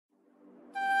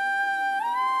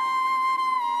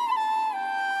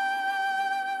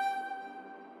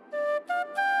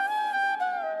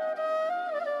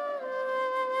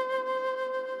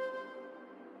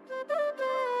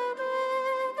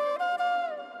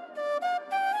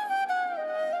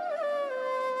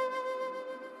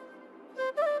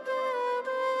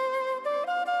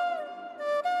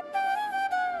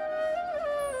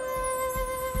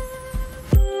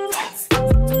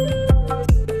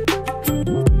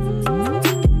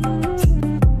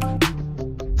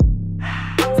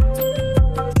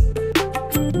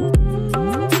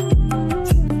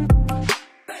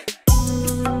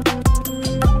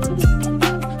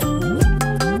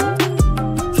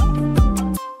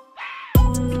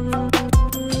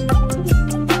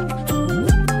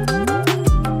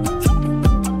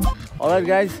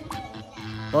Alright guys,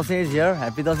 Dashain is here.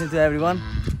 Happy Dashain to everyone.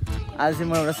 आज चाहिँ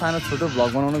म एउटा सानो छोटो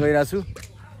भ्लग बनाउन गइरहेको छु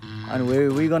अनि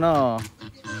we gonna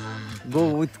go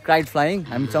with kite flying.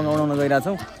 हामी चङ्गा उडाउन गइरहेको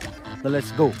छौं. So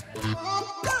let's go.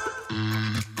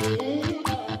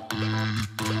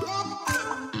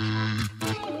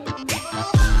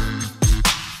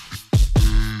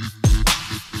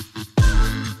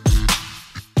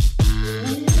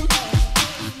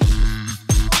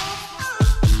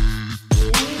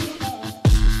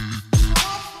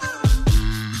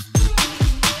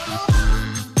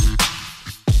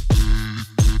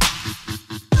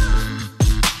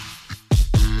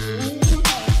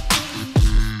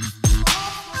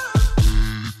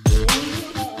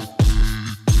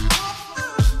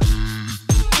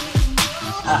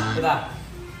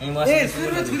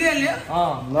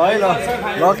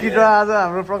 Lucky draw आज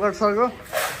हाम्रो प्रकट सरको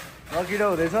लकी ड्र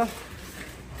हुँदैछ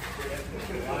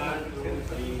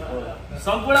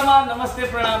सम्पूर्णमा नमस्ते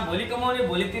प्रणाम भोलि कमाउने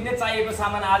भोलि तिर्ने चाहिएको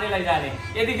सामान आजै लैजाने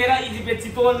यतिखेर इजिपे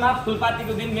चितवनमा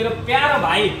फुलपातीको दिन मेरो प्यारो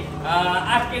भाइ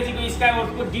 8 केजीको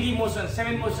स्काइवर्थको DD motion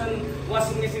 7 motion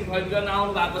washing machine खरिद गर्न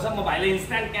आउनु भएको छ म भाइलाई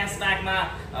इन्स्ट्यान्ट क्यासब्याकमा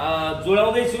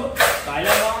जोडाउँदै छु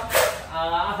भाइलाई म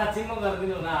आँखा चिम्म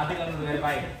गरिदिनु न हातै गर्नु भने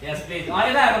भाइ यस प्लिज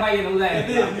अरे ना भाइ उदाइ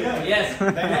यस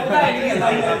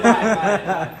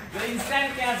इन्स्ट्यान्ट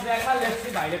क्यासब्याकमा लेट्स सी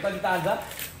भाइले कति तान्छ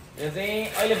यो चाहिँ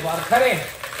अहिले भर्खरै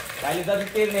भाइले जति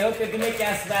तिर्ने हो त्यति नै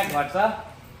क्यासब्याक घट्छ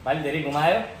भाइले धेरै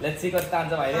घुमायो लेट्स सी कति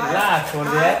तान्छ भाइले ला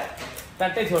छोड्दिए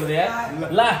ट्याट्टै छोड्दिए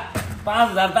ला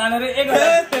 5000 तानेर 1000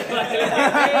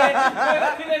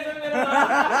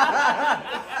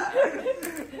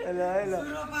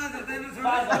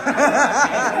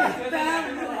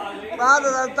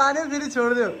 5000 तान्यो फेरि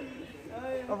छोड्दियो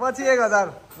पछि 1000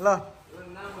 ल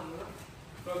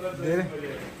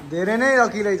धेरै नै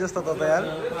लकिलै जस्तो त यार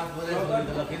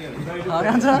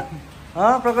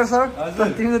प्रकट सर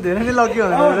तिमीको धेरै नै लकी हो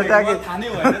भने ट्यागे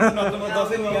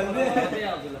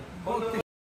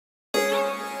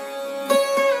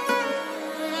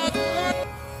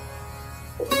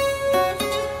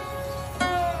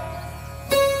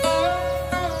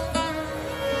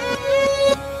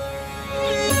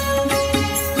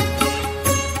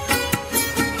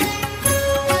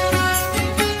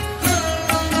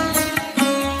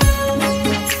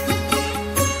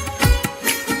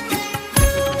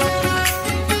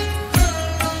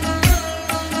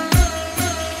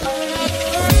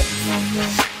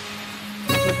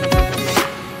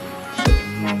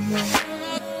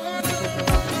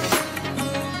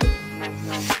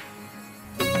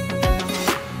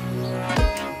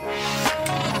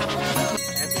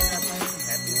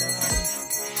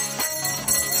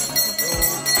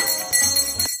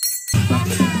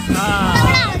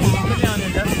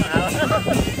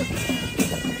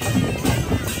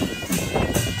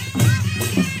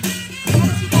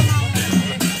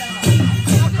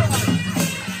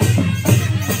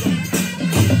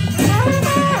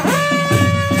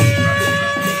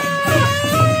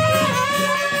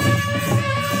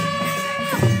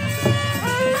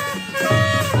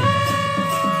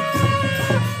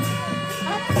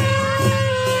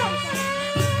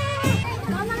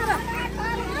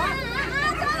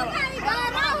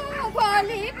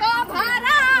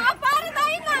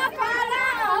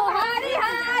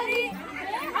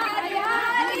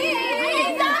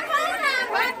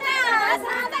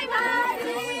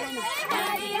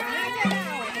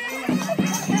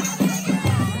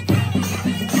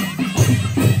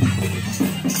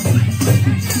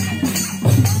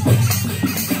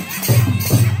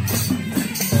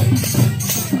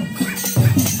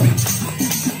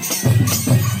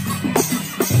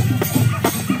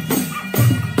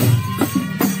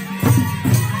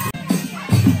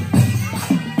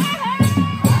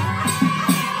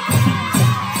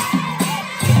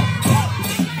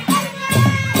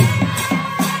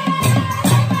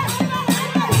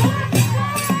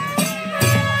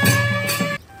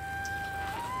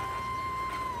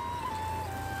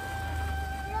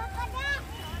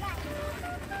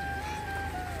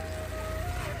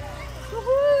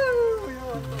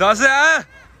दसैँ आयो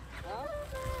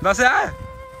दसैँ आयो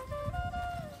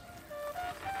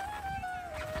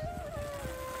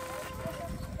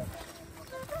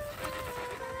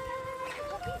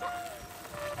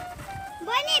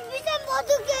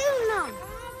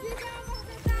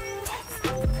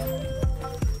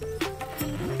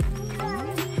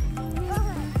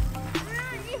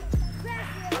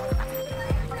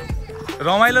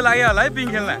रमाइलो लाग्यो होला है पिङ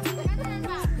खेल्न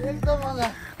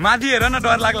माथि हेर न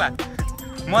डर लाग्ला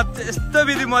यस्तो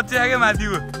विधि मचिया क्या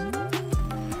माथिको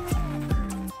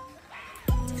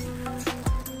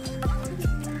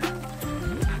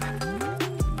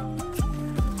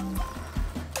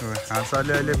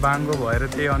सरले अहिले बाङ्गो भएर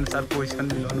त्यही अनुसार पोजिसन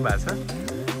मिलाउनु भएको छ।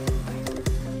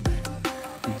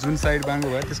 जुन साइड बाङ्गो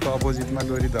भयो त्यसको अपोजिटमा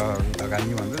डोरी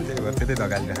धगाल्ने भन्छ, त्यही भएर त्यतै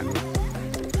धगालिराख्नु।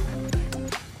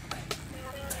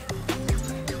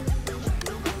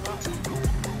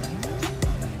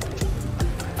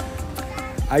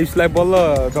 आयुषलाई बल्ल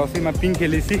दसैँमा पिङ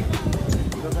खेलेपछि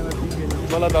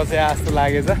बल्ल दसैँ आए जस्तो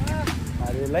लागेछ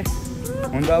हामीलाई।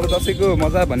 हुन त अब दसैँको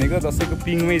मजा भनेको दसैँको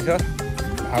पिङमै छ,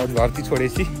 अब धरती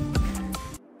छोडेपछि।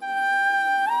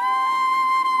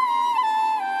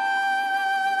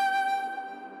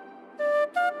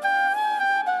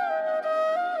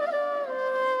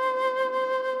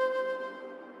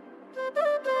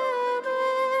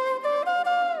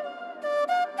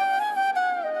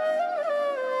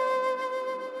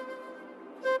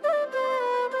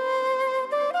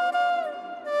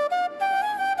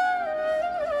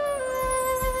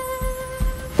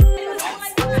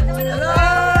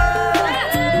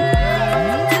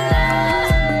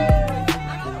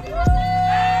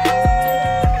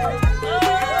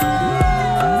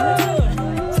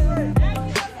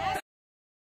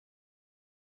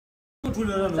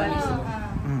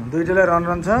 दुईटैलाई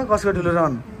रन छ। कसको ठुलो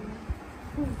रन?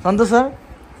 सन्तोष सर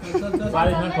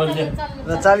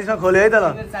 40मा खोल्यो है त। ल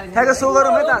ठ्याक्क सो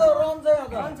गरौँ है त।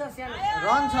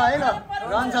 रन छ है। ल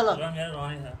रन छ।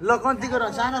 ल कतिको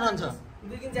रन? सानो रन छ।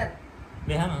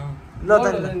 ल त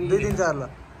 2 3 4 ल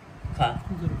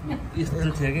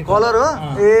कलर हो।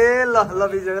 ए ल ल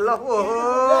बिजय ल। ओहो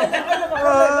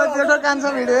जेठो कान्छ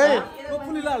भिडियो है।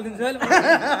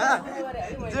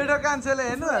 जेठो कान्छेले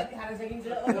हेर्नु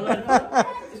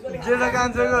जेठो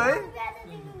कान्छेको है।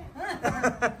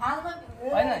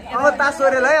 अब तास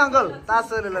सोरेल है अङ्कल, तास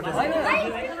सोरेल।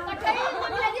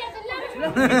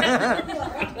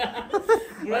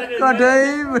 कठै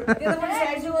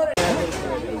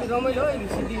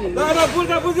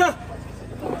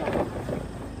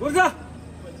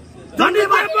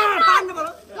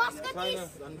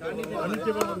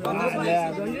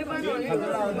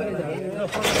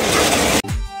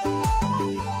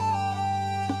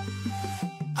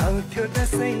आउँथ्यो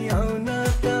दसैँ आउन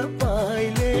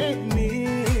तपाईलाई